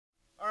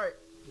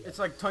It's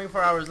like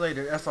 24 hours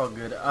later. That's all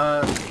good.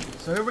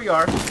 So here we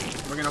are.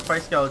 We're gonna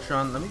fight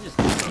Skeletron. Let me just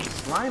get some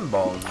slime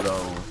balls,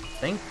 though.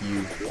 Thank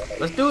you.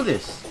 Let's do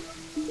this.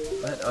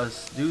 Let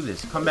us do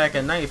this. Come back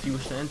at night if you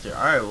wish to enter.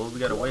 Alright, well, we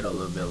gotta wait a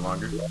little bit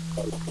longer.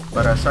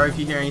 But, sorry if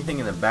you hear anything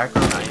in the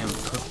background. I am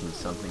cooking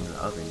something in the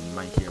oven. You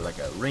might hear, like,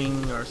 a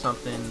ring or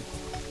something.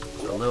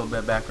 A little bit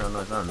of background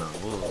noise. I don't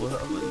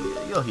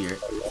know. You'll hear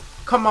it.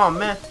 Come on,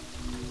 man.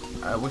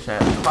 I wish I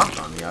had a clock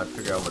on me. I'd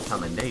figure out what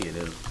time of day it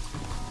is.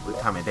 What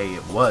time of day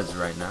it was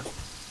right now.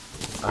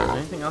 Is there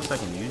anything else I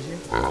can use here?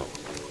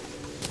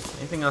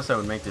 Anything else that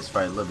would make this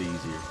fight a little bit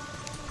easier?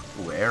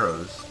 Ooh,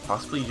 arrows.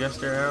 Possibly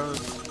jester arrows?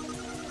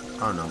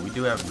 I don't know. We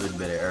do have a good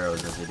bit of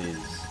arrows as it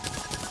is.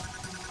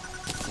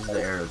 These are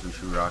the arrows we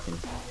should be rocking.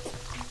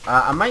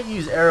 I might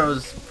use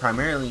arrows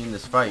primarily in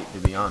this fight, to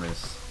be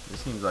honest. This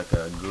seems like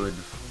a good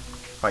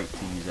fight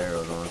to use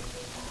arrows on.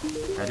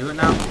 Can I do it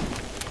now?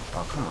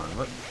 Oh, come on.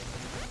 What?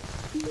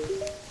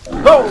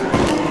 Oh!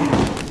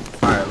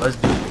 Alright, let's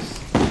do this.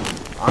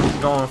 I'm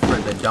just going for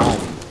the dome.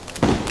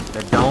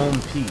 The dome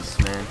piece,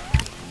 man.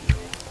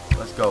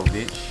 Let's go,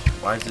 bitch.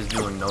 Why is this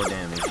doing no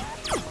damage?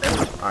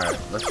 Alright,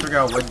 let's figure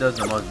out what does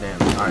the most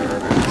damage. Alright,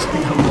 let's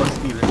figure out what's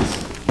even.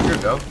 Here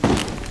we go.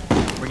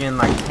 We're getting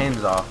like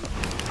 10s off.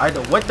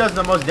 What does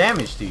the most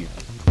damage to you?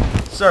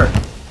 Sir,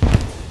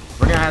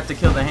 we're gonna have to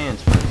kill the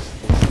hands first.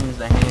 It seems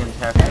the hands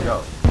have to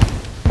go.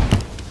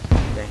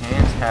 The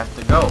hands have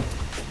to go.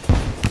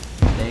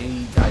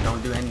 I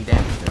don't do any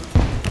damage to them.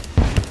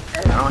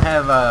 I don't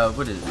have,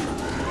 what is it?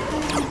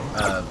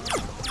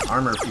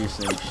 Armor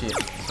piercing shit,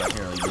 so I can't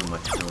really do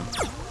much to them.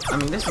 I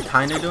mean, this is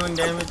kind of doing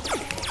damage.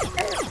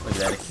 Look at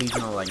that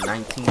occasional, like,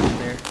 19 in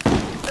there.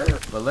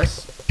 But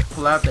let's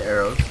pull out the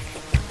arrows.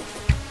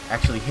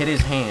 Actually hit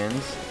his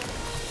hands.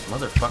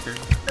 Motherfucker.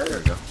 There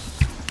we go.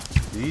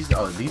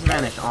 These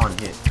vanish on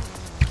hit.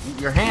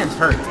 Your hands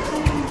hurt.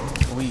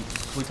 We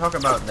talk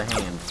about the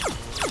hand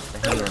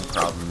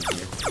problems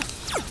here.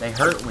 They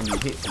hurt when you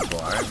hit people,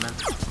 alright, man?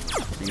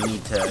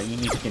 So you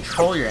need to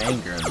control your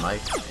anger in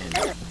life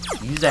and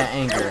use that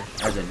anger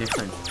as a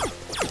different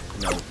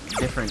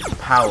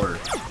power.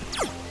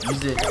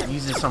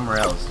 Use it somewhere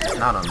else.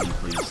 Not on me,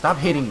 please. Stop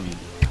hitting me.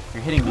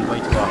 You're hitting me way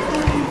too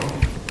often.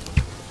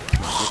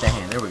 Get that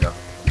hand. There we go.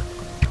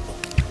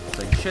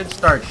 So you should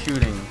start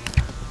shooting.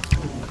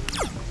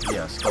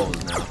 Yeah,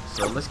 skulls now.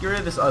 So let's get rid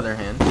of this other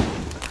hand.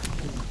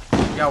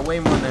 We got way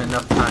more than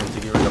enough time to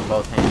get rid of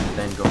both hands and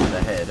then go for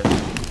the head.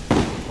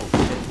 Oh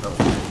shit, oh.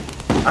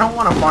 I don't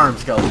want to farm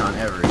Skeletron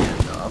ever again,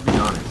 though. I'll be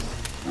honest.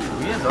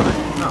 We has other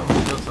hands. No,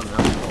 we killed something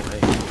else. Oh, hey.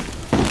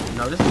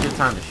 No, this is a good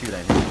time to shoot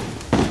at him.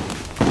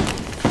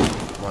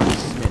 While he's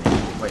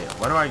spinning. Wait,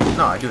 what do I...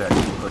 No, I do have to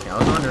keep clicking. I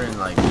was wondering,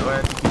 like, do I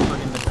have to keep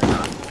clicking this or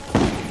not?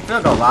 I feel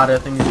like a lot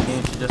of things in the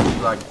game should just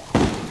be, like,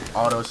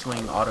 auto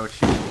swing, auto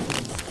shoot.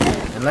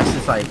 Unless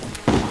it's, like,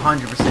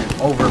 100%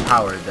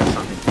 overpowered that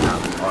something cannot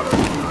be auto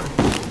swing on it.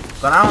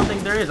 But I don't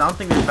think there is. I don't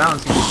think there's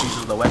balancing issues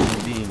with the weapon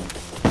being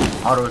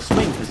auto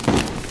swing. Because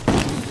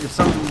if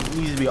something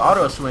needs to be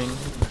auto swing,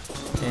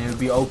 and it would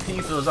be OP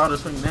if it was auto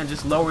swing, man,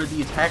 just lower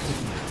the attack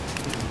speed.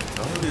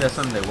 So hopefully that's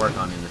something they work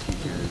on in the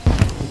future.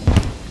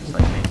 Just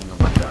like making a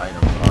bunch of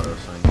items auto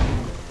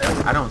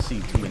swing. I don't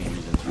see too many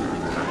reasons for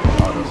things not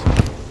to auto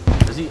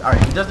swing.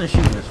 Alright, he doesn't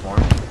shoot in this form,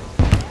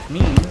 which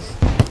means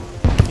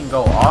you can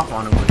go off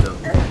on him with the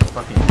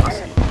fucking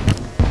musket.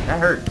 That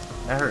hurt.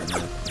 That hurt,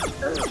 man.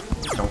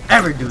 Don't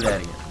ever do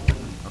that again.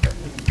 Okay.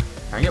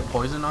 Can I get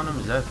poison on him?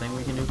 Is that a thing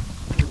we can do?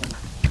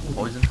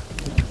 Poison?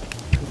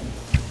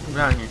 Come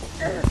down here.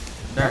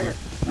 Down here.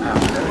 Ow.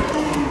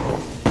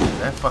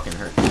 That fucking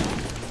hurt.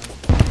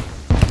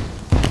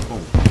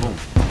 Boom, boom,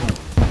 boom,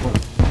 boom,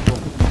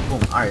 boom,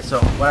 boom. Alright, so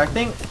what I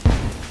think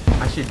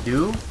I should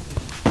do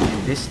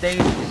in this stage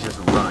is just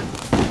run.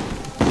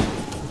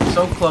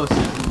 So close,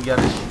 we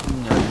gotta, just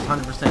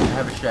 100%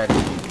 have a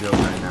strategy built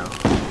right now.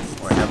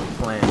 Or have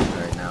a plan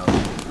right now.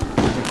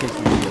 Just in case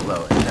we get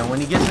low. And then when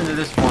he gets into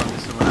this form,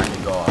 this is when I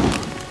can go off.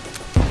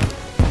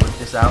 Work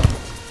this out.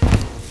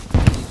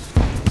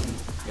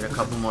 Get a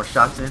couple more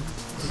shots in.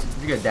 If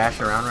you get dash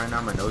around right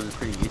now, my nose is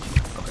pretty itchy.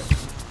 Okay.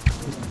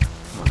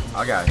 Come on.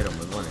 I gotta hit him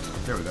with one.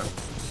 There we go.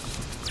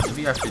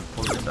 Maybe I should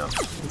pull this out.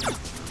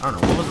 I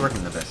don't know. What was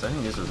working the best? I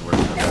think this was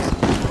working the best.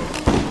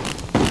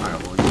 Alright,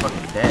 well, you're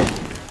fucking dead.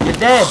 You're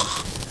dead!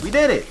 We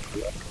did it!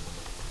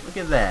 Look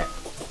at that.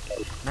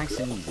 Nice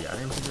and easy. I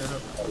didn't pick that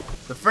up.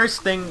 The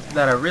first thing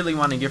that I really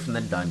want to get from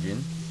the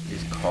dungeon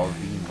is called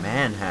the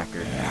Man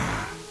Hacker.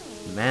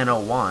 Man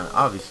 01.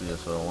 Obviously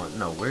that's what I want.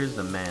 No, where's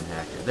the Man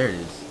Hacker? There it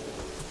is.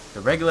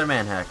 The regular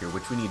Man Hacker,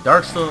 which we need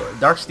dark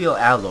steel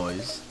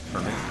alloys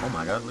from it. Oh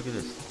my god, look at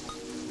this.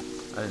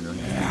 I didn't know you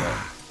could do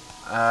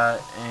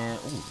that. And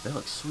ooh, that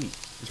looks sweet.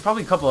 There's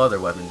probably a couple other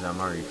weapons I'm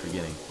already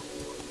forgetting.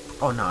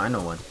 Oh no, I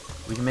know one.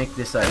 We can make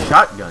this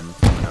shotgun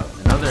coming out.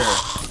 Another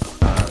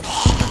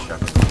shotgun.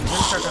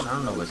 Shotgun? I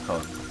don't know what it's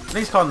called. I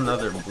think it's called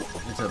another.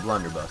 It's a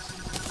blunderbuss.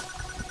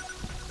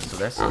 So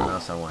that's something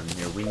else I want in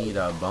here. We need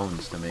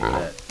bones to make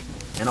that.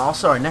 And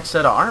also our next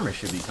set of armor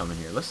should be coming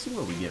here. Let's see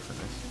what we get from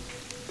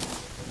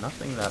this.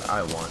 Nothing that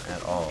I want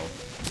at all.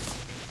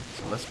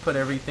 So let's put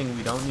everything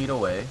we don't need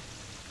away.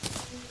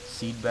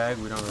 Seed bag,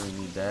 we don't really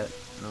need that.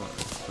 No,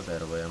 let's put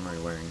that away. I'm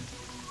already wearing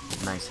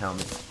a nice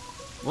helmet.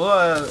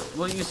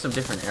 We'll use some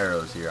different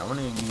arrows here. I want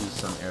to use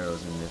some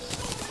arrows in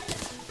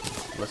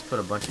this. Let's put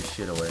a bunch of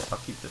shit away. I'll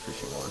keep the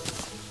fishing one.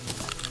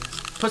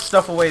 Put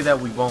stuff away that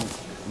we won't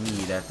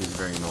need at this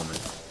very moment.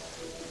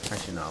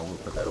 Actually, no, we'll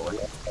put that away.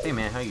 Hey,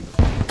 man, how you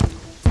doing?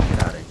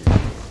 Get out of here.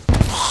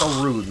 So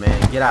rude,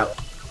 man. Get out.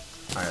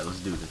 Alright, let's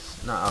do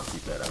this. No, I'll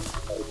keep that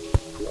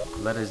out.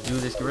 Let us do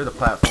this. Get rid of the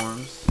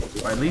platforms.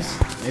 Or at least,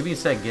 maybe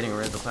instead of getting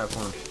rid of the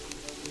platforms,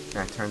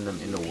 I turn them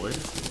into wood.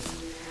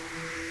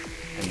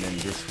 And then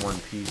this one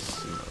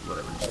piece, you know,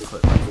 whatever, just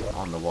put like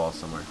on the wall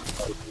somewhere.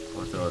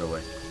 Or throw it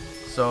away.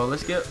 So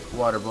let's get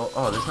water bowl.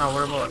 Oh, there's not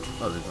water bowl.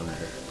 Oh, there's one there.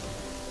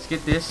 Let's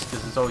get this,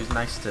 because it's always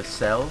nice to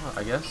sell,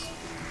 I guess.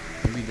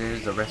 Maybe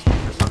there's a recipe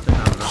for something,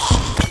 I don't know.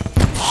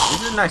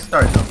 This is a nice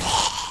start though.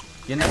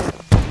 Getting it?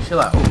 Chill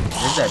out. Oh,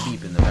 there's that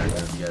beep in the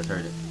background if you guys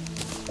heard it.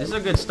 This is a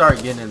good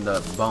start getting in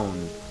the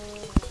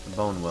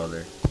bone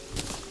welder.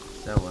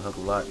 That will help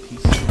a lot.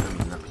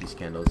 Not peace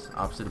candles.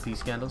 Opposite of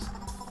peace candles.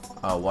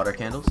 Water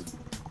candles.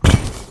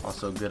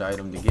 Also a good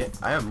item to get.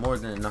 I have more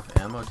than enough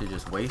ammo to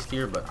just waste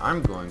here, but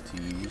I'm going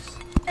to use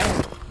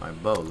my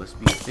bow. Let's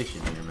be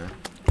efficient here, man.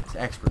 It's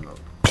expert mode.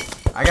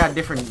 I got a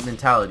different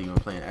mentality when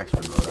playing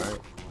expert mode,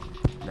 alright?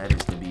 That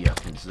is to be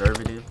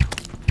conservative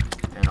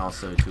and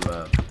also to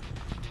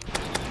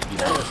be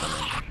that on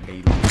a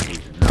daily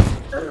occasion. No.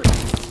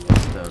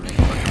 It's to make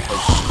fucking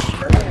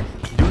focus.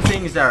 Do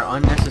things that are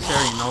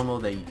unnecessary normal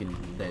that you can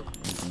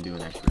do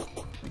in expert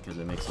because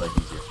it makes life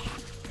easier.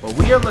 But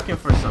we are looking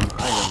for some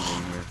items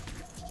in here.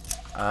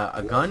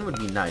 A gun would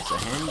be nice. A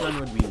handgun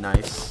would be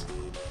nice.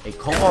 A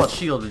cobalt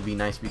shield would be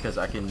nice because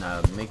I can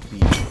make the...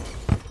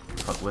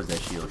 Fuck, what's that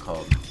shield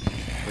called?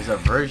 There's a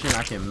version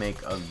I can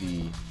make of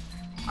the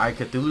I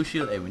Cthulhu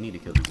shield. Hey, we need to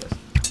kill these guys.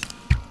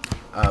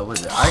 What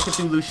is it? I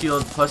Cthulhu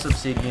shield plus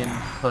obsidian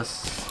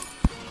plus...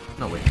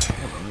 No, wait.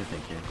 Hold on, let me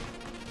think here.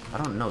 I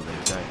don't know the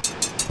exact...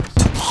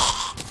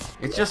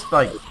 It's just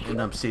like an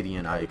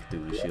obsidian I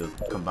Cthulhu shield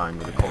combined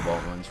with a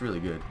cobalt one. It's really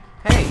good.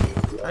 Hey!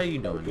 How you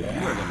doing? You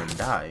are gonna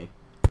die.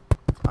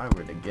 If I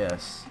were to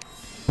guess.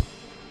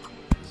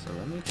 So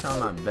let me try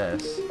my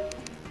best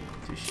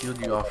to shield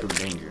you off from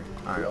danger.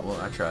 Alright, well,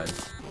 I tried.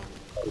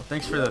 Well,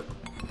 thanks for the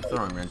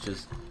throwing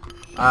wrenches.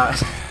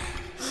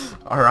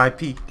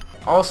 R.I.P.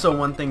 Also,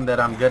 one thing that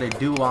I'm gonna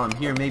do while I'm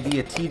here may be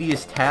a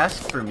tedious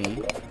task for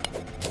me,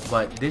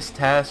 but this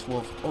task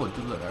will... Oh,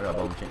 dude, look, I got a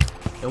bubble chain.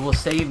 It will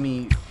save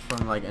me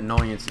from, like,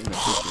 annoyance in the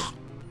future.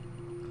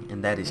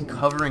 And that is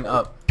covering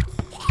up...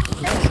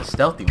 That's a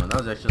stealthy one. That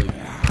was actually a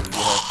good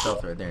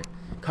stealth right there.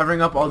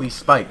 Covering up all these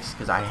spikes,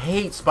 because I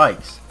hate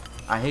spikes.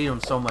 I hate them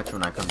so much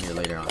when I come here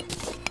later on.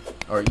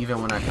 Or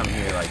even when I come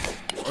here, like...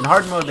 In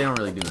hard mode, they don't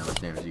really do that much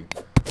damage to you.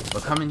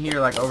 But coming here,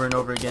 like, over and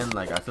over again,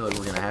 like, I feel like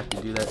we're gonna have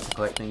to do that to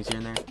collect things here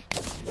and there.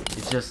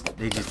 It's just...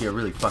 They just get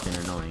really fucking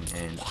annoying.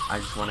 And I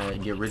just want to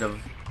get rid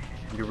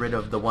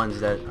of the ones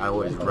that I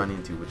always run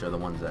into, which are the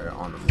ones that are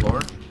on the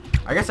floor.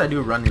 I guess I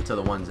do run into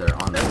the ones that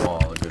are on the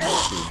wall a good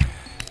bit too.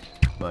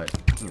 But,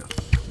 you know,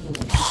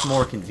 it's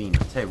more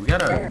convenient. Hey, we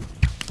got a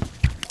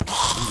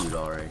loot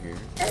all right here.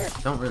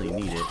 Don't really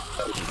need it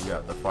because we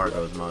got the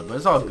Fargo's mod, but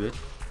it's all good.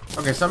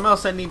 Okay, something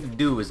else I need to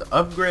do is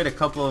upgrade a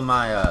couple of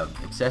my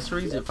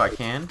accessories if I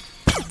can,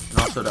 and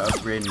also to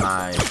upgrade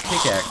my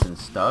pickaxe and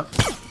stuff.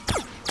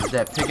 There's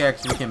that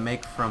pickaxe we can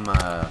make from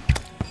the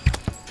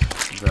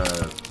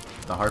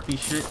harpy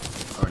shit,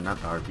 or not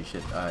the harpy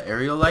shit,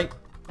 aerial light,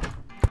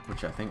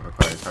 which I think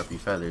requires harpy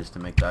feathers to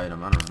make the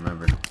item. I don't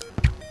remember.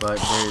 But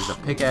there's a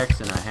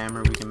pickaxe and a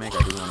hammer we can make.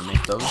 I do want to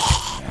make those.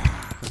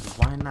 Because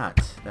why not?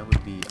 That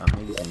would be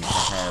amazing to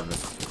have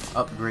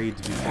upgrades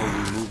before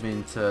we move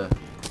into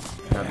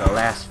the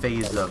last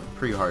phase of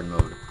pre-hard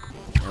mode.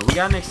 And we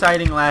got an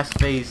exciting last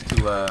phase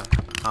to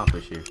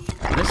accomplish here.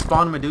 Did this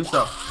spawn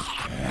Medusa?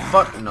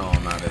 Fuck no,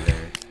 I'm out of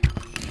there.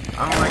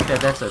 I don't like that.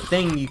 That's a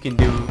thing you can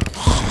do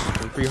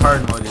in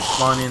pre-hard mode, is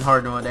spawn in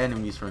hard mode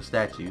enemies from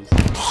statues.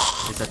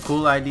 It's a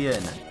cool idea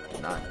and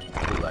not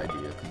a cool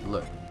idea.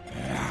 Look.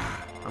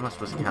 How am I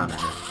supposed to counter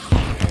her?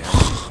 Okay,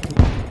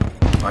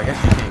 well, I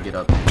guess you can't get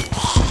up there.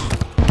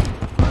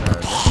 But,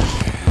 that's just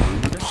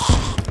rude.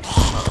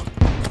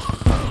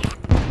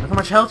 Look how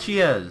much health she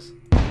has!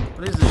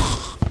 What is this?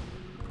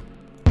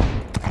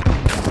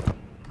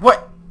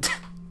 What?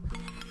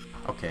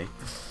 Okay.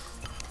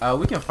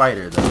 We can fight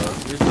her, though.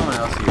 There's no one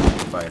else here who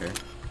can fight her.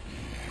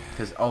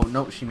 Because, oh,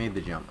 no, she made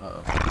the jump.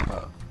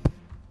 Uh-oh.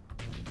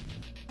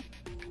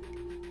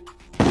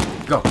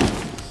 Go!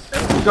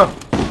 Go!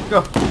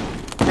 Go!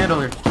 Handle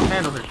her!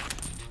 Handle her!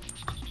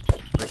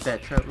 Break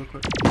that trap real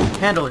quick.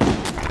 Handle her!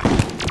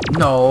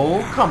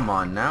 No! Come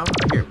on now!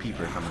 I hear a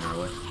peeper coming our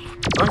way.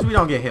 As long as we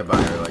don't get hit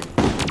by her, like,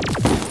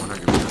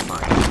 100%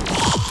 fine.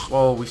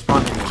 Whoa, we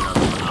spawned in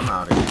another one. I'm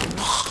out of here.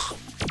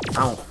 I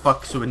don't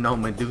fucks with no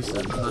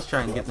Medusas. Let's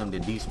try and get them to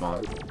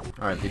despawn.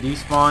 Alright, the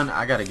despawn,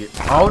 I gotta get...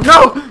 Oh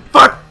no!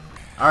 Fuck!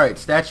 Alright,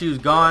 statue's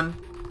gone.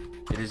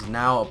 It is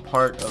now a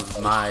part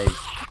of my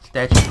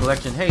statue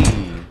collection. Hey,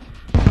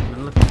 I've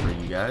been looking for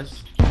you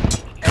guys.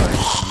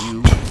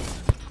 You,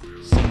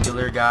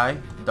 singular guy,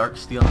 Dark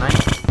Steel Knight.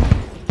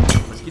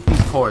 Let's get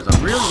these cores.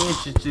 I'm really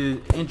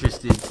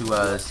interested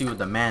to see what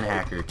the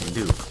Manhacker can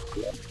do.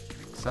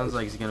 Sounds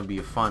like it's gonna be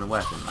a fun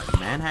weapon. Like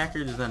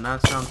Manhacker, does that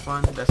not sound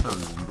fun? That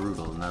sounds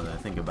brutal now that I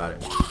think about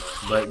it.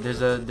 But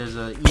there's a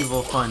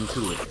evil fun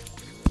to it.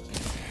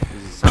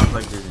 It sounds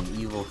like there's an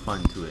evil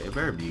fun to it. It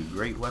better be a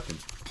great weapon.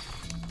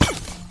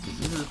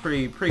 This is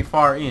pretty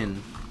far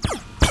in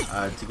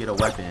to get a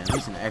weapon. At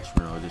least an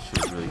extra mode. This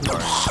shit is really far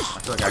in. I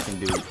feel like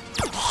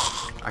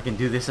I can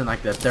do this in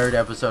like the 3rd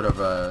episode of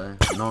a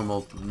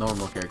normal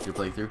character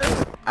playthrough.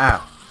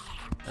 Ow,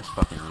 that's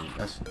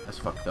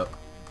fucked up.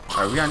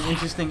 Alright, we got an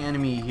interesting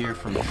enemy here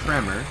from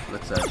Tremor.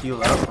 Let's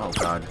heal up. Oh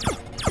god,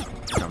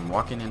 I'm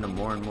walking into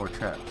more and more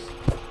traps.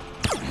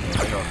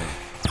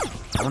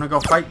 I wanna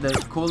go fight the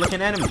cool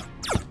looking enemy.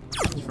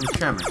 It's from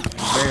Tremor.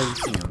 I barely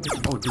see him.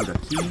 Oh dude, a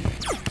key?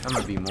 That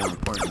might be more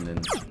important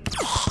than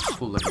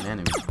cool looking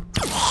enemy.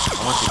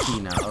 I want the key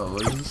now. Oh,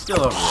 he's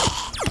still over there.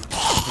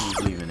 I think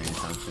he's leaving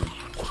anytime soon.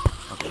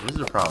 Okay, this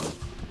is a problem.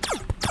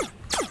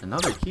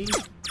 Another key?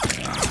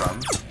 Not a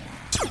problem.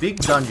 Big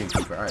dungeon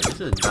keeper. Alright, this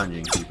is a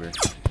dungeon keeper.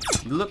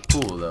 You look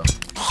cool though.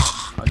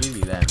 I'll give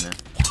you that, man.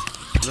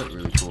 You look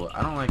really cool.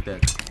 I don't like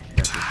that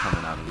that's just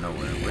coming out of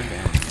nowhere. Where's the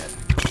enemy at?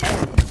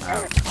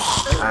 Ow.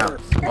 Ow.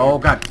 Oh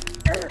god.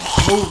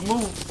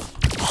 Move.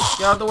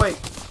 Get out of the way.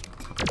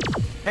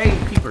 Okay. Hey,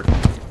 keeper.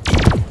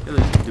 Kill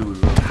this dude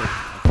real quick.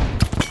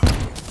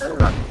 Oh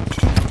god.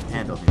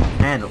 Handle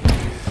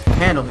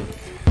him.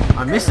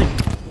 I'm missing.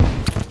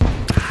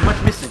 Too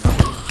much missing.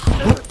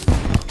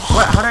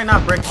 What? How did I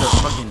not break the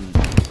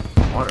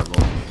fucking water bowl?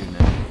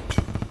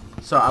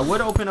 So I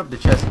would open up the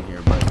chest in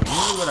here, but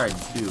usually what I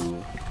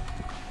do,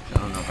 I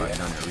don't know if I've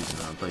done it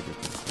recently on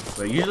playthrough,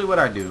 but usually what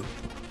I do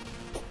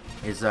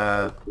is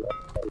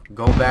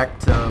go back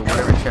to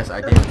whatever chest I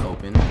didn't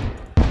open,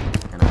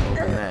 and I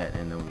open that,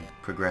 and then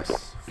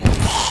progress forward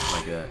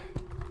like that.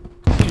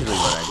 That's usually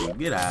what I do.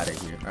 Get out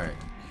of here. All right,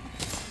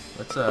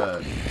 let's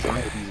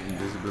drink these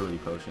invisibility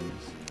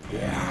potions.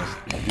 Yeah,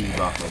 let's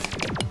debuff them.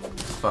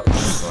 Fuck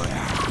this boy.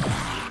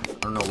 I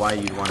don't know why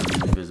you'd want to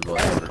be invisible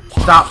ever.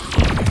 Stop!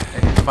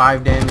 That is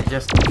 5 damage,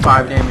 just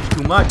 5 damage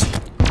too much.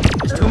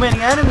 There's too many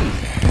enemies.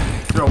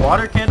 Is there a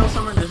water candle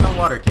somewhere? There's no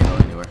water candle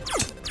anywhere.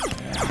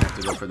 I have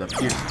to go for the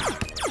piercing.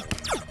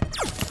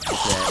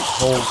 That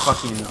whole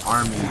fucking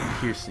army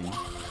piercing.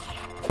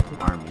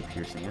 Army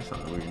piercing, that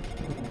sounds weird.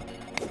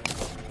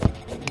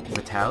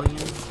 Battalion?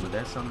 Would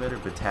that sound better?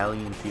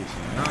 Battalion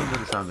piercing. No, it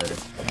doesn't sound better.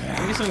 Let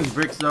me get some of these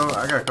bricks though.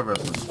 I gotta cover up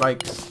some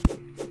spikes.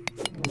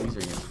 These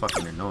are getting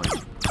fucking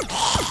annoying.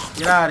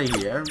 Get out of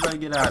here. Everybody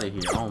get out of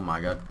here. Oh my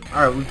god.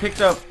 Alright, we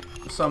picked up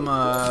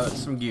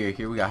some gear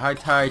here. We got High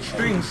Tide,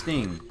 Stream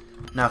Sting.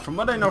 Now, from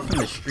what I know from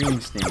the Stream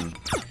Sting,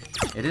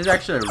 it is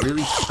actually a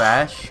really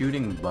fast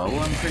shooting bow,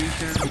 I'm pretty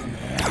sure. So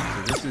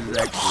this is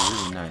actually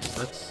really nice.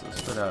 Let's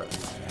put out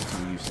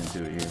some use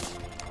into it here.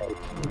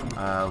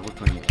 What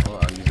can we get? Oh,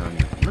 I'll use it on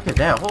you. Look at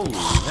that. Holy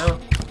hell.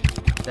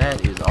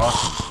 That is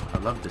awesome. I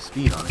love the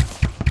speed on it.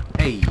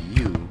 Hey,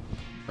 you.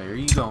 Where are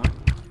you going?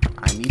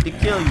 I need to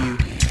kill you.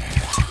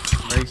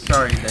 Very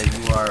sorry that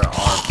you are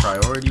our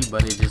priority,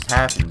 but it just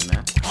happened,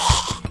 man.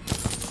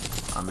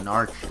 I'm an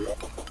archer.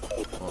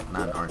 Well,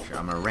 not an archer.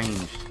 I'm a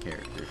ranged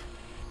character.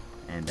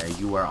 And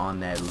you are on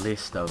that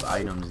list of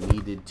items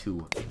needed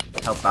to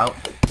help out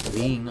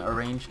being a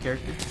ranged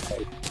character.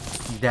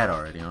 He's dead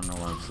already. I don't know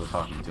why I'm still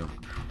talking to him.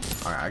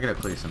 Alright, I gotta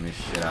clear some of this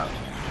shit out.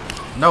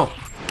 No!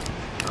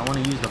 I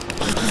want to use the...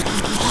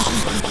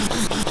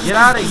 Get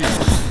out of here!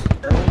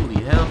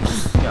 Holy hell.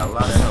 You got a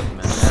lot of health,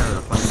 man. That or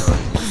the flamethrower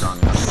isn't strong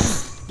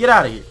enough. Get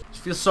out of here! It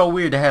feels so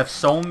weird to have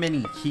so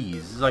many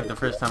keys. This is like the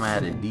first time I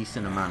had a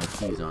decent amount of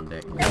keys on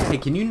deck. Hey,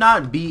 can you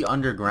not be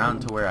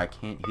underground to where I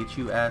can't hit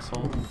you,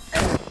 asshole?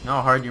 You know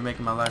how hard you're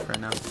making my life right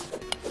now?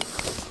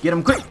 Get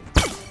him quick!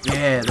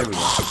 Yeah, there we go.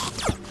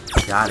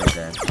 Got it,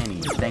 that.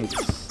 Annie, thanks.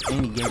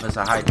 Annie gave us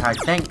a High Tide.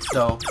 Thanks,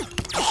 though,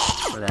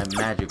 for that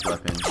magic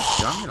weapon.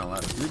 Yo, I'm getting a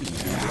lot of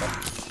goodies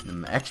here.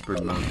 Them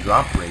expert mode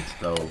drop rates,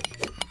 though.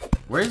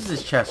 Where is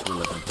this chest we're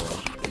looking for?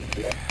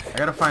 I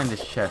gotta find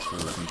this chest we're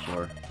looking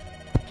for.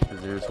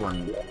 Because there's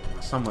one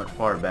somewhat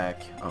far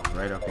back. Oh,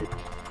 right up here.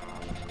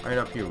 Right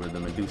up here where the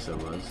Medusa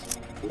was.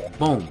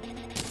 Boom.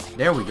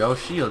 There we go.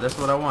 Shield. That's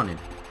what I wanted.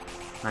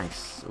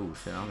 Nice. Oh,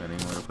 shit. I don't got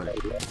anywhere to put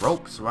it.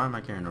 Ropes. Why am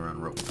I carrying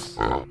around ropes?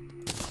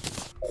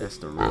 That's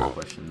the real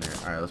question there.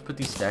 Alright, let's put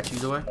these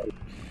statues away.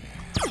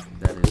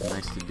 That is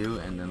nice to do.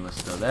 And then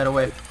let's throw that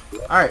away.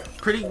 Alright.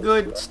 Pretty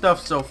good stuff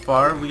so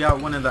far. We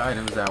got one of the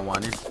items that I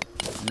wanted.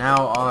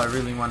 Now all I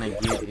really want to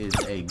get is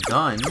a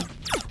gun.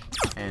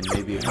 And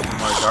maybe a couple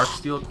more dark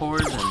steel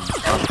cores and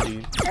probably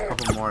a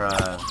couple more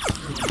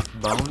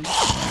bones.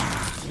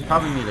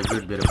 Probably need a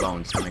good bit of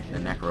bones to make the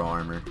necro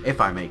armor,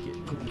 if I make it.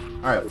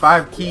 Alright,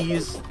 5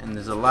 keys, and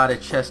there's a lot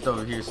of chests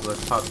over here, so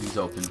let's pop these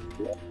open.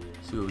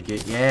 See what we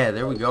get. Yeah,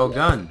 there we go,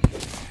 gun.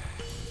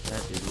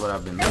 That is what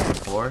I've been looking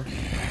for.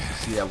 Nice to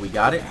see that we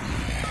got it.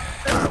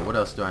 Alright, what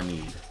else do I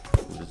need?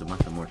 Ooh, there's a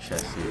bunch of more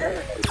chests here.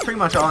 That's pretty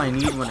much all I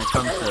need when it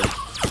comes to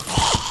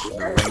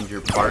the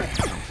ranger part.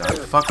 Oh god,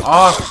 fuck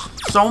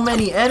off! So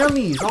many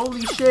enemies!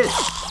 Holy shit!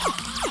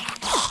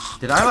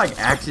 Did I like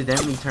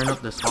accidentally turn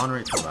up the spawn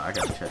rates? Hold on, I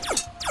gotta check.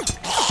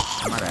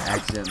 I might have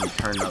accidentally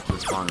turned up the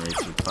spawn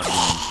rates with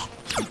fucking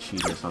cheat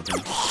sheet or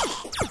something.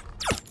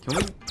 Can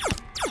we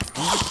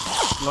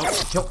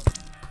just slow?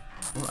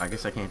 Oh, I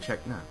guess I can't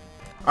check now.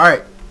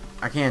 Alright,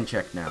 I can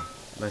check now.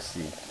 Let's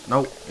see.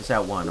 Nope, it's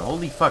at 1.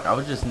 Holy fuck, I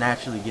was just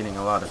naturally getting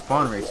a lot of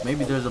spawn rates.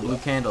 Maybe there's a blue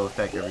candle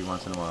effect every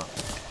once in a while.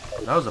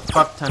 That was a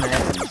fuck ton of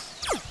enemies.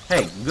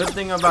 Hey, good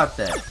thing about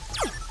that.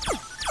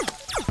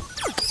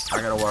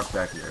 I gotta walk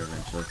back here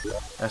eventually.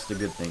 That's the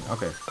good thing.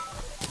 Okay.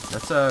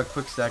 Let's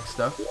quick stack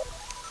stuff.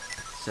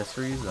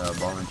 Accessories,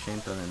 ball and chain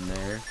thrown in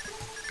there.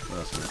 What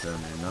else was there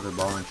in there? Another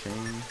ball and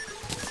chain.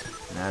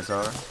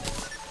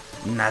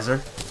 Nazar.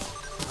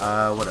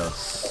 What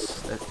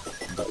else? That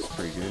looks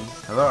pretty good.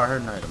 Hello, I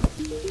heard an item.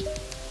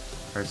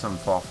 I heard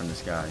something fall from the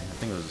sky. I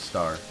think it was a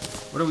star.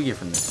 What do we get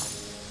from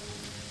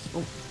this?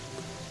 Oh.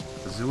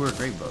 Azure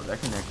Great Bow.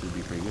 That can actually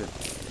be pretty good.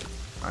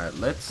 Alright,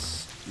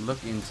 let's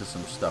look into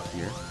some stuff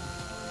here.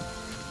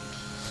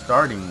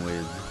 Starting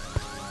with,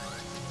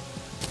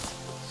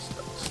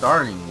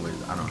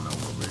 I don't know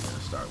what we're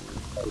gonna start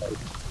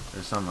with.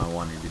 There's something I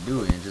wanted to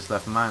do and it just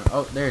left my mind.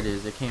 Oh, there it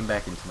is. It came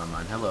back into my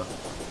mind. Hello.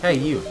 Hey,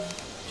 you.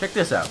 Check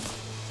this out.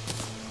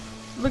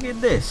 Look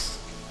at this.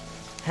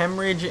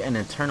 Hemorrhage and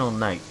Eternal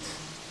Night.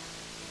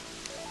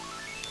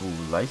 Ooh,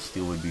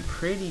 lifesteal would be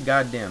pretty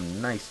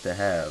goddamn nice to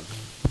have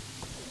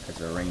as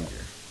a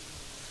ranger.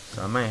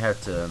 So I might have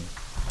to,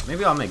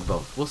 maybe I'll make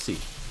both. We'll see.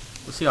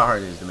 We'll see how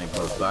hard it is to make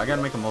both, but I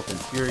gotta make a Molten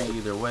Fury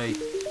either way.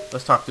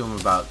 Let's talk to him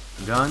about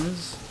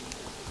guns.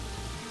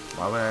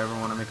 Why would I ever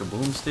want to make a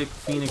Boomstick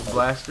Phoenix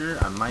Blaster?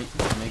 I might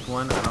make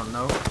one, I don't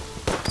know.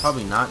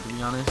 Probably not, to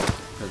be honest,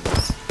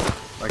 because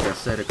like I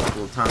said a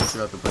couple of times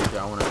throughout the playthrough,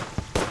 I want to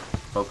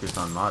focus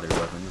on modded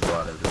weapons a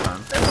lot of the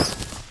time.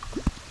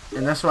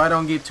 And that's why I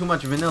don't get too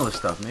much vanilla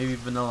stuff. Maybe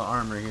vanilla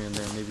armor here and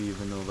there, maybe a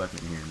vanilla weapon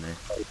here and there.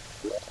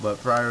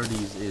 But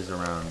priorities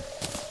are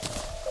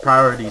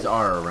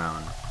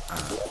around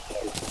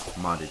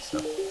modded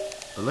stuff.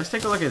 But let's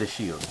take a look at the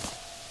shield.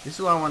 This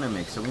is what I want to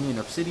make. So we need an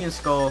obsidian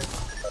skull,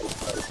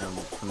 and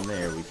from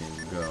there we can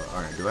go.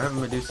 Alright, do I have a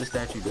Medusa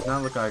statue? Does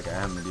not look like I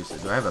have Medusa.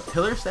 Do I have a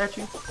pillar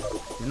statue?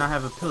 Do not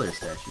have a pillar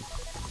statue.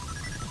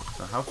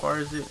 So how far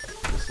is it?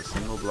 Just a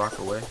single block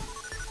away.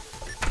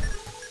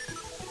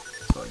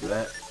 So like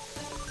that.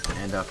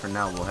 And for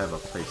now we'll have a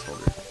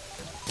placeholder.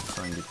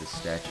 So I can get this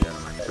statue out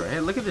of my inventory. Hey,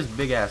 look at this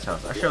big ass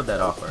house. I showed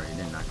that off already,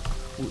 didn't I?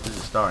 Ooh, there's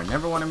a star. I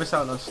never want to miss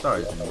out on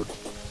stars anymore.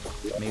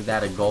 Made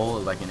that a goal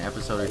like an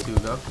episode or two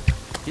ago.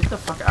 Get the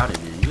fuck out of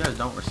here. You guys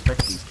don't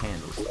respect these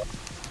candles.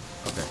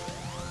 Okay.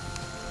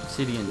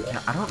 Obsidian.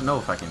 I don't know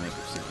if I can make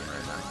obsidian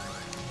right now.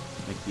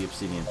 Make the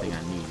obsidian thing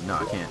I need. No,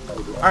 I can't.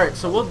 Alright,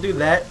 so we'll do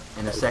that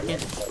in a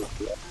second.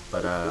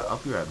 But I'll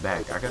be right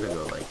back. I gotta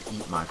go like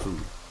eat my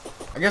food.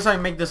 I guess I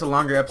can make this a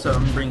longer episode.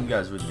 I'm gonna bring you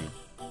guys with me.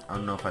 I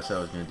don't know if I said I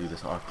was gonna do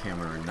this off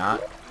camera or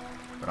not.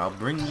 But I'll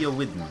bring you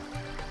with me.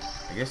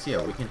 I guess,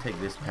 yeah, we can take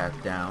this path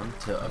down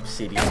to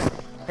obsidian.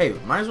 Hey,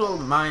 might as well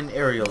mine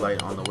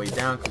aerolite on the way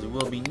down because we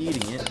will be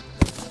needing it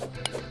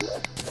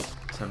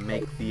to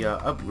make the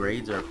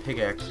upgrades, or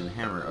pickaxe and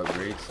hammer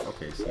upgrades.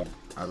 Okay, see,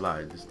 I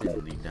lied. This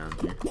didn't lead down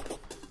here.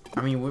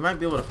 I mean, we might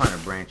be able to find a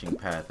branching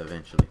path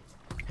eventually.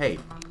 Hey,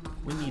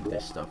 we need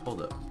this stuff.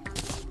 Hold up.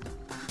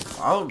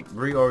 I'll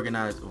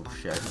reorganize. Oh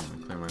shit, I didn't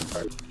even clear my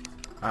inventory.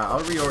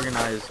 I'll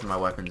reorganize my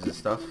weapons and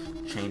stuff.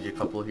 Change a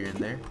couple here and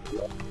there.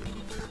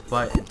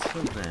 But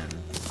until then,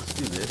 let's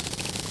do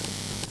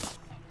this.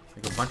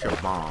 Make a bunch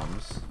of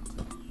bombs.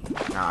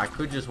 Now, I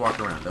could just walk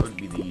around. That would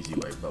be the easy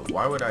way. But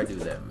why would I do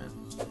that, man?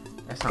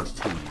 That sounds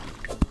too easy.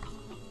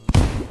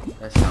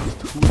 That sounds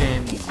too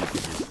damn easy to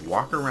just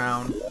walk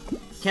around.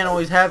 You can't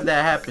always have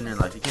that happen in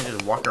life. You can't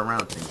just walk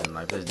around things in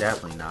life. That's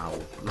definitely not how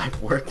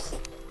life works.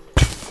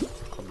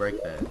 I'll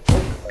break that.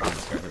 I'm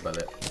just got hit by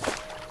that.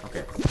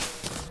 Okay.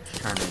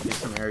 Just trying to get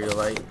some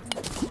aerolite.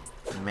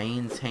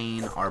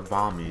 Maintain our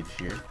bombage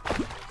here.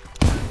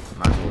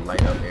 Might as well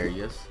light up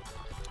areas.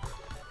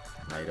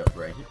 Light up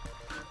right here.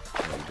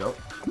 There we go.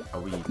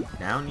 Are we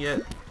down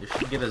yet? This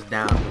should get us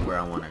down to where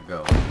I want to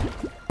go.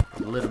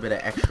 A little bit of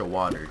extra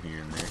water here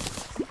and there.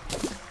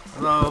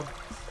 Hello.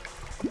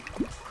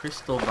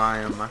 Crystal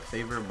biome, my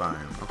favorite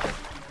biome. Okay.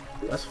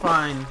 Let's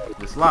find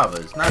this lava.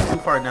 It's not too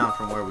far down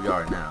from where we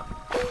are now.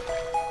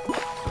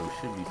 So we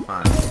should be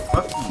fine.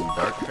 Fuck you,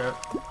 Dark Trap.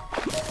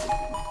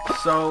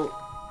 So,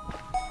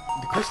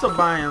 the crystal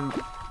biome,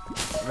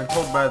 I've been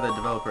told by the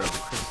developer of the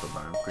crystal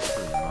biome,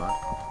 mod,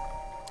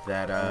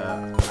 that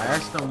I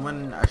asked him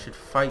when I should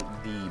fight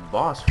the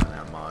boss for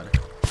that mod.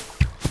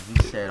 He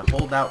said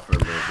hold out for a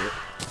little bit.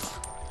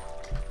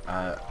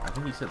 I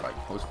think he said like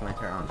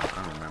post-planter, I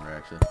don't remember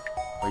actually.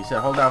 But he said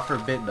hold out for a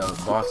bit. The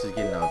boss is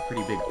getting a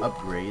pretty big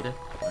upgrade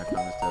when it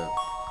comes to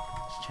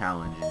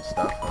challenge and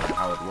stuff, or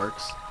how it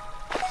works.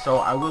 So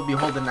I will be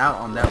holding out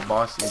on that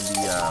boss in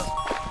the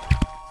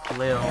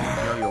little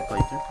yo-yo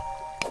playthrough.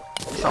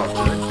 It's all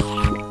good.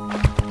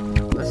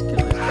 Let's kill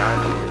this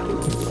goddamn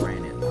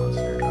granite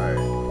monster.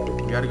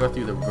 Alright. We gotta go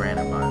through the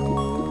granite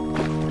biome.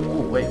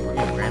 Oh, wait. We're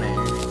getting granite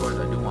energy cores.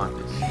 I do want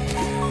this.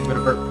 I'm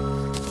gonna burp.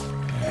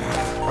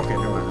 Okay,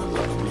 never mind.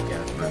 That was a weak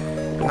ass burp.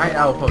 Night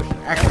Owl Potion.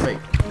 Activate.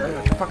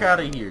 Get the fuck out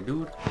of here,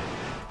 dude.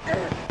 You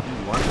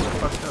want to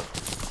fucked up?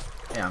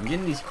 Yeah, I'm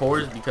getting these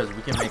cores because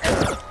we can make a...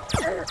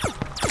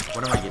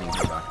 What am I getting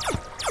here by?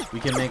 We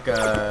can make a...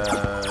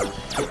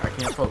 Shit, I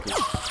can't focus.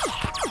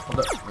 Hold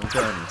up, let me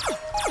tell you.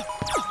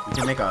 We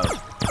can make a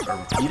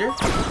repeater?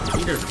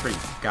 Repeaters are pretty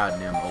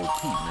goddamn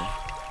OP, man.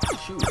 They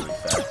shoot really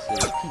fast, they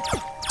repeat.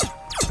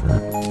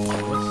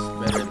 What's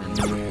better than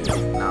the repeater?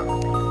 Not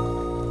repeater.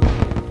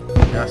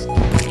 That's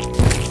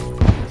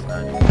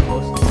not even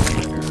close to the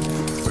repeater.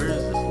 Where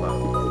is this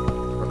lava?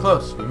 We're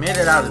close. We made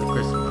it out of the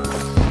crystal mine.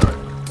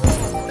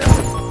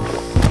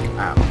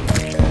 Ow.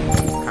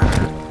 Kinda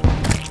hurt.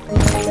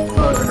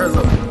 Oh, it hurt a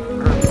little bit.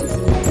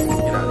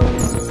 Get out of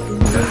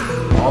here.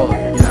 All of you,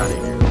 get out of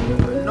here.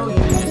 No, you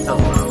didn't just tell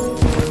me.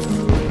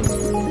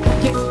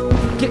 Get.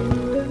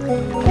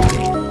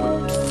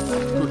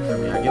 Good for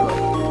me, I give up.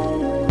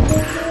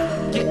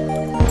 Get.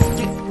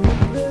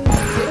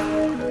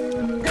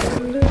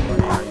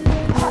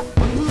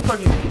 Who the fuck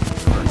is it?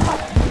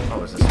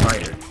 Oh, it's a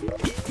spider.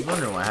 I'm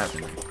wondering what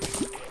happened.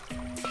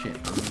 Shit.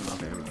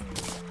 Okay,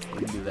 we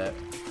can do that.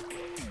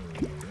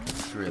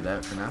 Get rid of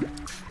that for now.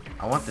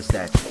 I want the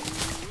statue.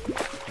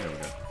 There we go.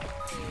 I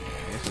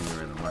guess we get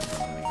rid of the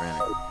mushroom and the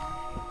granite.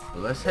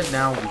 But let's head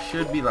down. We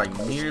should be like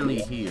nearly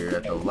here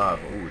at the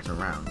lava. Ooh, it's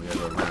around. We gotta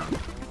go around.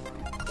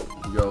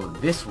 We go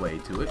this way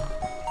to it.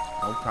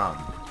 No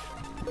problem.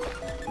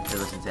 Okay,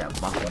 listen to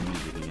that bumping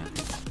music again.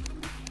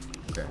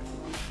 Okay.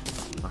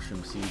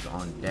 Mushroom seeds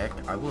on deck.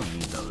 I will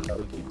need those.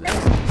 We'll keep that.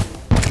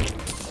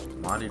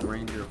 Modded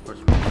ranger, of course.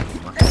 We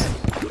need mushrooms.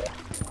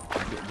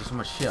 There's so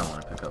much shit I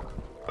want to pick up.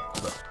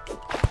 Look.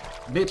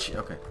 Bitch.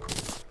 Okay.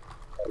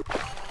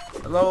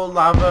 Hello,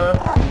 lava.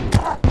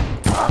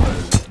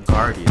 Lava's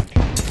guardian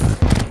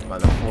by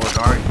the 4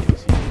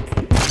 guardians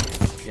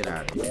here. Get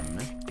out of here,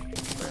 man.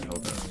 Alright,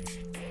 hold up.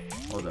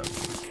 Hold up.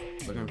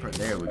 Looking for.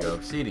 There we go.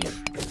 Obsidian.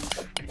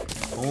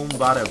 Boom,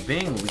 bada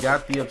bing. We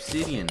got the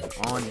obsidian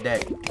on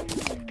deck.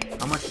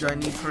 How much do I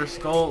need for a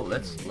skull?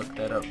 Let's look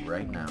that up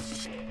right now.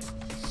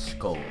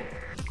 Skull.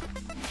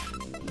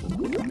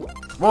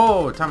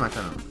 Whoa! Time out.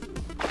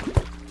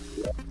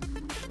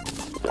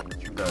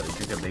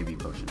 Drink a baby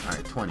potion.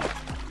 Alright, 20.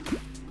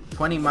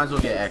 20 might as well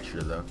get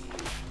extra though.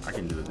 I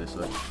can do it this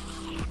way.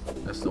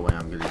 That's the way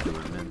I'm gonna do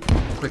it, man.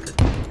 Quicker.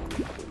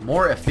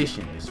 More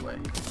efficient this way.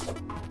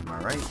 Am I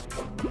right?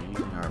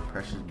 Using our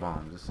precious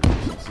bombs. This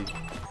efficiency.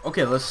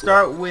 Okay, let's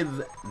start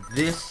with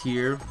this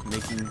here.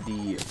 Making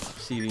the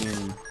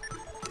obsidian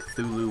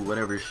Cthulhu,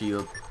 whatever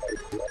shield.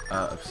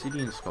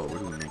 Obsidian skull. Where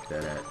do we make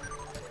that at?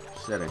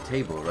 Just at a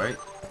table, right?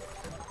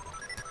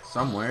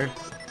 Somewhere.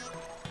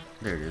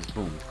 There it is.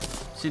 Boom.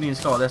 Obsidian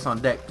skull, that's on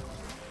deck.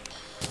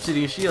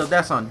 Obsidian shield,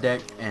 that's on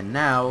deck. And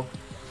now,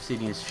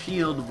 obsidian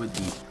shield with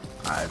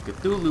the Eye of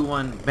Cthulhu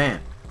one. Bam.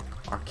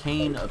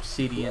 Arcane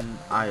obsidian,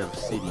 Eye of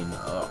Obsidian,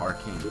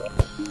 arcane.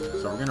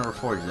 So we're gonna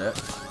reforge that.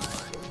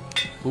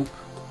 Boop.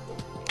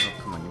 Oh,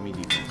 come on, give me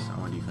defense. I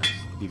want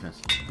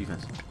defense.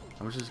 Defense.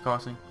 How much is it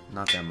costing?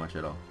 Not that much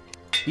at all.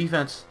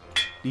 Defense.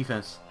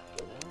 Defense.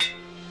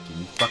 Give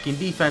me fucking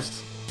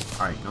defense.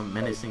 Alright, no,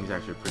 menacing is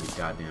actually pretty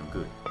goddamn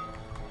good.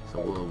 So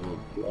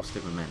we'll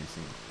stick with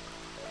menacing.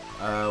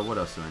 What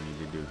else do I need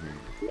to do here?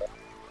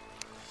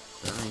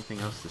 Is there anything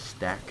else to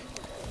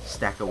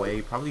stack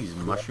away? Probably these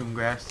mushroom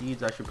grass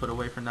seeds I should put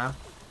away for now.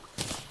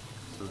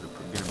 Those are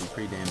gonna be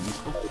pretty damn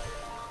useful.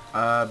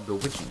 The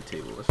witching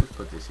table. Let's just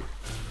put this here.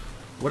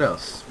 What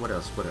else?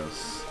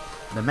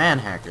 The man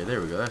hacker. There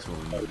we go. That's what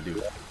we need to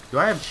do. Do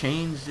I have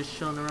chains just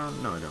chilling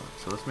around? No, I don't.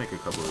 So let's make a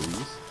couple of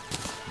these.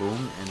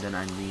 Boom. And then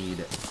I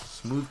need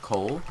smooth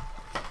coal.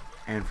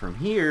 And from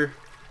here,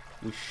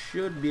 we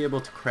should be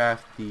able to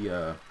craft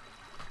the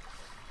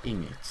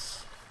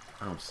ingots.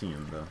 I don't see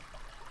them though.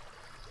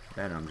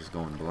 That I'm just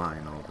going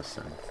blind all of a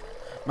sudden.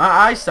 My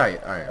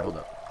eyesight. All right, hold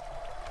up.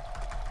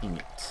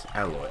 Ingots,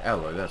 alloy.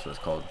 That's what it's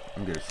called.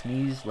 I'm gonna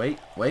sneeze. Wait.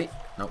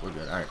 Nope, we're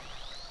good. All right.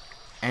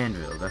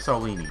 Anvil. That's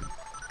all we need.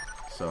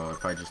 So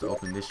if I just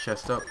open this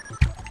chest up,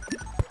 we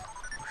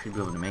should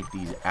be able to make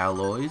these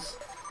alloys.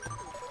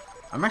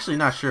 I'm actually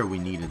not sure we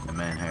needed the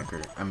man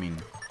hacker. I mean,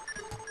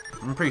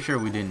 I'm pretty sure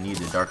we didn't need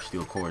the dark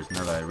steel cores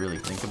now that I really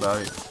think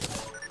about it.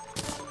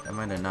 That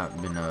might have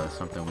not been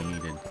something we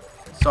needed.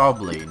 Saw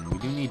blade. We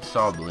do need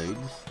saw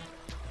blades.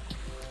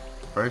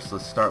 First,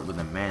 let's start with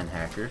a man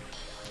hacker.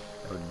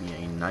 That would be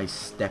a nice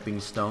stepping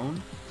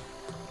stone.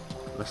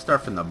 Let's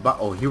start from the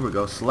bottom. Oh, here we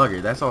go.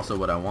 Slugger. That's also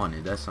what I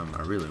wanted. That's something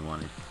I really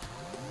wanted.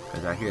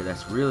 Because I hear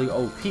that's really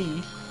OP.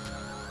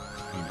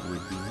 And it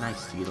would be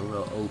nice to get a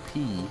little OP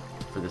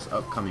for this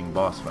upcoming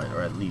boss fight.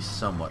 Or at least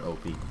somewhat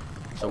OP.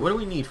 So what do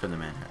we need for the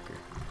man hacker?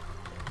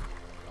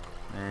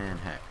 Man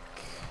hacker.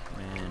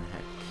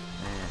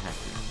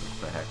 What's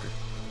the hacker?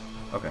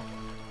 Okay.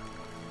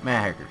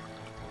 Man hacker.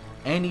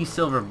 any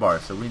silver bar.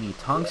 So we need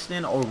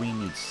tungsten or we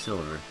need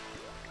silver.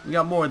 We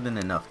got more than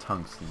enough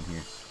tungsten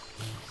here.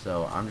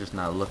 So I'm just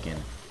not looking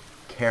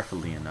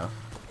carefully enough.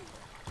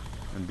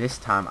 And this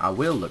time I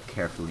will look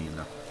carefully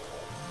enough.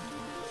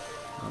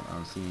 Oh, I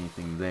don't see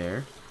anything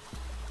there.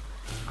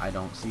 I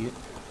don't see it.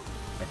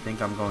 I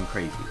think I'm going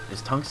crazy.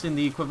 Is tungsten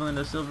the equivalent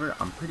of silver?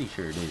 I'm pretty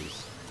sure it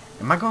is.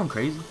 Am I going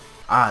crazy?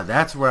 Ah,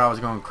 that's where I was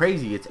going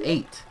crazy. It's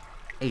 8.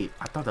 8.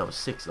 I thought that was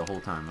 6 the whole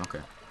time.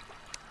 Okay.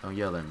 Don't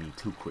yell at me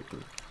too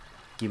quickly.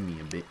 Give me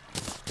a bit.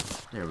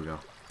 There we go.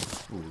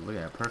 Ooh, look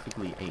at that.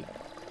 Perfectly 8.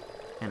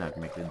 And I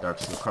can make the dark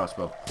steel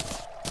crossbow.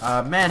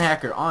 Man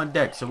hacker on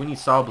deck. So we need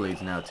saw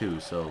blades now too.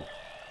 So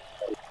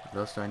what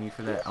else do I need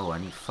for that? Oh, I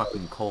need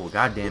fucking coal.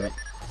 God damn it.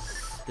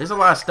 There's a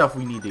lot of stuff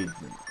we need to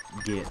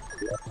get.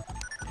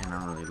 And I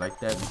don't really like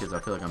that because I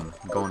feel like I'm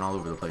going all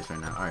over the place right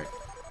now. Alright.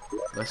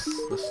 Let's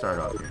start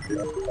off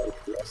here.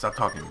 Stop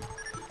talking.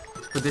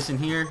 Let's put this in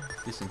here.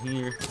 This in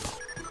here.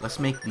 Let's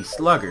make the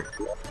slugger.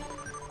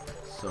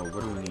 So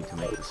what do we need to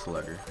make the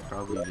slugger?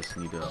 Probably just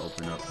need to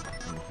open up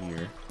in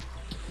here.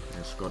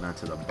 And scroll down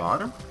to the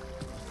bottom.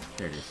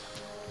 There it is.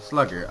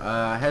 Slugger.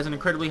 Has an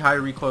incredibly high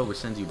recoil which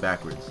sends you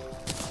backwards.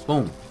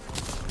 Boom.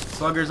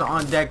 Sluggers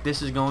on deck.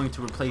 This is going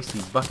to replace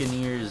the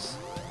Buccaneers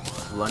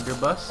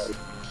blunderbuss.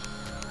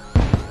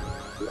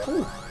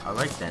 Ooh, I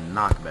like that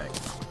knockback.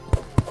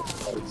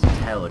 It's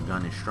hella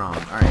gun is strong.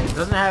 Alright, it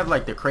doesn't have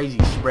like the crazy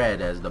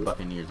spread as the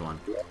Buccaneers one.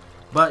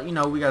 But, you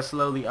know, we gotta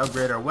slowly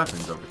upgrade our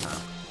weapons over time.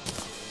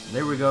 So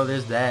there we go,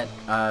 there's that.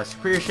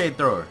 Superior Shade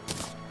Thrower.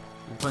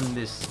 We're putting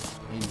this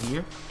in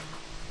here.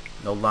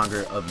 No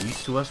longer of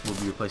use to us. We'll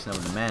be replacing that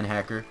with the Man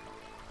Hacker.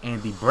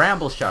 And the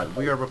Bramble Shot,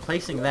 we are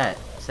replacing that,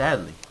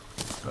 sadly.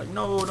 Like,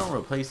 no, don't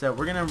replace that.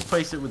 We're gonna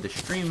replace it with the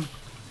Stream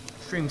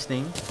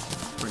Sting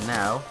for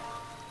now.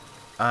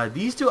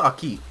 These two I'll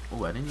keep.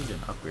 Oh, I didn't even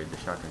upgrade the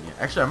shotgun yet.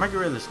 Actually, I might get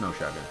rid of the snow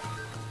shotgun.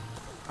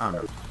 I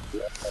don't know.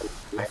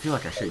 I feel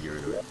like I should get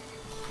rid of it.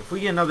 If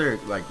we get another,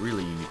 like,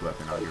 really unique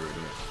weapon, I'll get rid of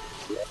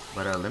it.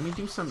 But, let me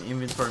do some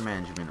inventory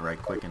management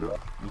right quick, and I'll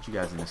meet you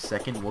guys in a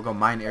second. We'll go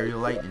mine aerial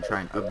light and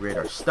try and upgrade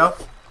our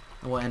stuff.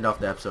 And we'll end off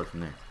the episode from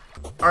there.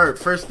 Alright,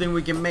 first thing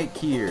we can make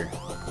here.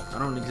 I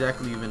don't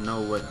exactly even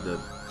know what the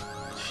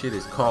shit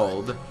is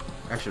called.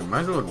 Actually,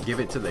 might as well give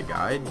it to the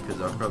guide, because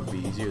that'll probably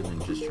be easier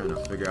than just trying to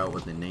figure out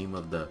what the name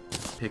of the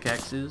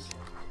pickaxe is.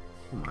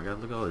 Oh my god,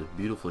 look at all this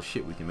beautiful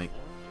shit we can make.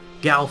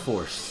 Gal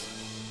Force.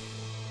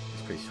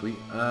 That's pretty sweet.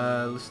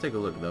 Let's take a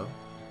look though.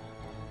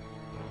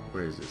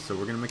 Where is it? So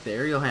we're gonna make the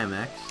aerial ham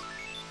axe,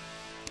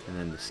 and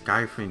then the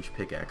sky fringe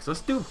pickaxe.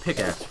 Let's do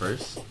pickaxe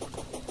first,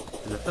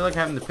 because I feel like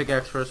having the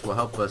pickaxe first will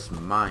help us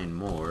mine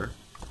more.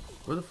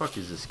 Where the fuck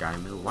is the sky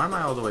mill? Why am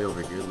I all the way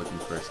over here looking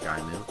for a sky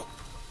mill?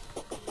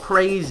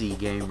 Crazy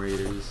Game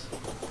Raiders.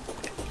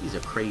 He's a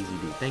crazy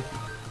dude. Thank you.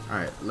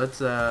 Alright, let's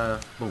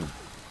boom.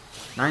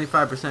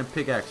 95%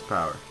 pickaxe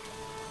power.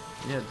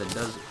 Yeah, that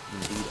does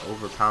indeed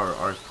overpower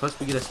ours. Plus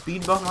we get a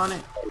speed buff on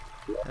it.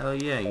 Hell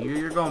yeah,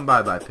 you're going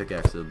bye-bye,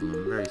 Pickaxe of the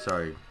Bloom. I'm very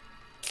sorry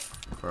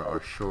for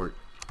our short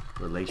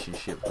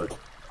relationship, but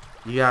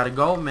you gotta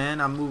go,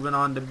 man. I'm moving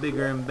on to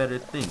bigger and better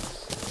things.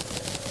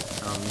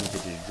 I don't mean to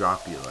just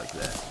drop you like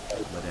that,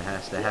 but it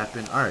has to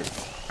happen. Alright,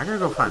 I gotta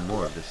go find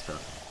more of this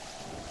stuff.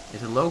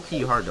 It's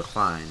low-key hard to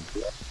find.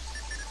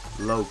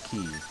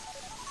 Low-key.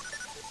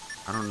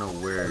 I don't know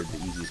where the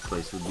easiest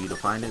place would be to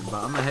find it,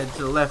 but I'm gonna head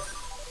to the left.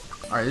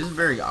 Alright, this is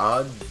very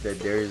odd that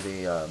there's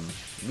a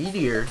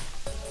meteor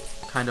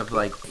kind of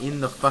like in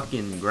the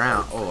fucking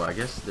ground. Oh, I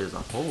guess there's a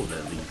hole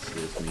that leads to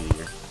this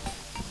meteor.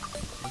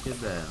 Look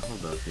at that.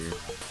 Hold up here.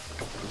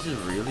 This is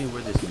really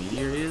where this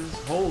meteor is?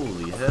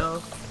 Holy hell.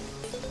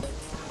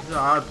 This is an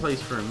odd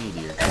place for a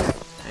meteor.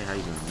 Hey, how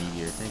you doing,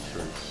 meteor? Thanks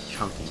for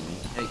chunking me.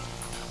 Hey,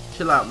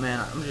 chill out, man.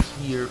 I'm just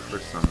here for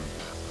some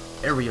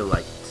aerial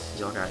light.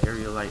 Y'all got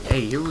aerial light.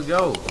 Hey, here we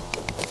go.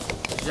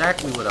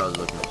 Exactly what I was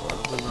looking for.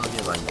 We're gonna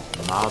get like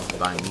mobbed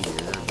by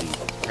meteor. That'd be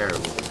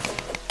terrible.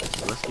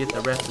 So let's get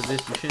the rest of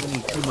this. We shouldn't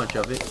need too much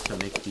of it to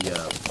make the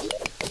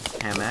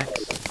ham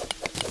axe.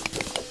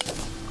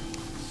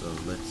 So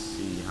let's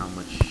see how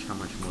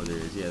much more there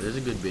is. Yeah, there's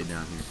a good bit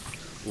down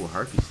here. Ooh, a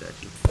harpy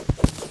statue.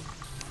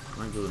 I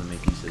might be able to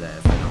make use of that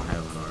if I don't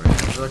have one already.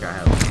 I feel like I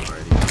have one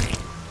already.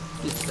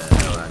 Get the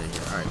hell out of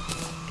here.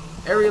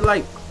 Alright. Area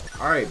light.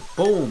 Alright,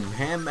 boom.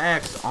 Ham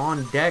axe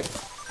on deck.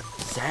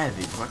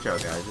 Savage. Watch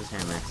out, guys. This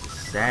ham axe is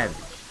savage.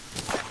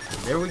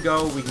 There we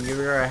go. We can give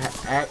her our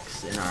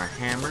axe and our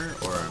hammer,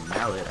 or our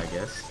mallet, I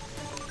guess.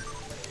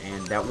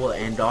 And that will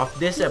end off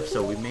this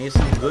episode. We made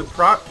some good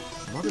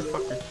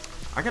motherfucker.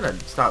 I gotta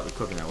stop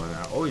cooking that one.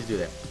 I always do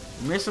that.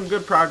 We made some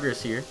good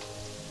progress here.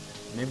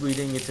 Maybe we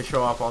didn't get to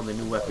show off all the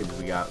new weapons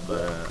we got,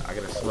 but I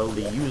gotta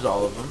slowly use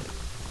all of them.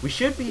 We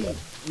should be,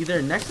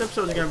 either next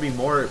episode is gonna be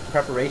more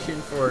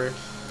preparation for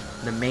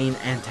the main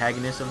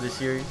antagonist of the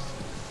series,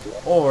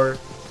 or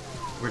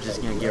we're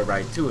just gonna get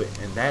right to it,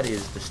 and that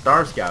is the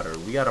Star Scouter.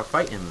 We gotta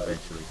fight him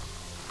eventually.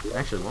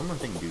 Actually, one more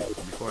thing, dude,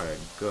 before I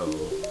go.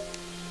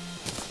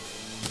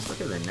 Let's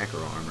look at the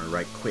Necro armor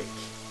right quick.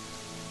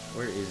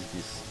 Where is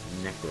this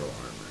Necro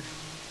armor?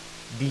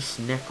 This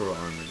necro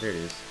armor. There it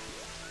is.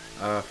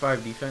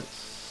 5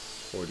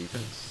 defense, 4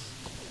 defense,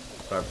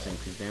 5%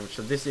 increased damage.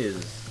 So this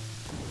is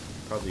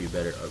probably a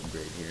better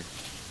upgrade here.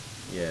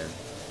 Yeah.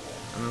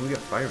 I mean, we got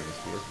fire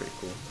speed. That's pretty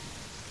cool.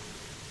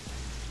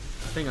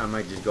 I think I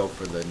might just go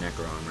for the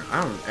necro armor.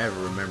 I don't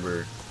ever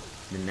remember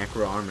the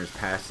necro armor's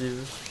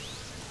passive.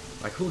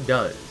 Like, who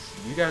does?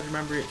 You guys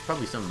remember it? It's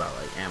probably something about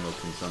like ammo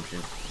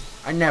consumption.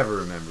 I never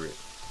remember it.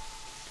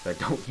 I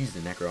don't use the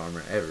necro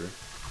armor ever.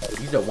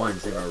 These are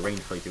ones in our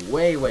range playthrough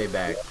way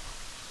back.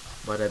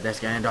 But that's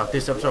gonna end off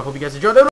this episode. Hope you guys enjoyed it.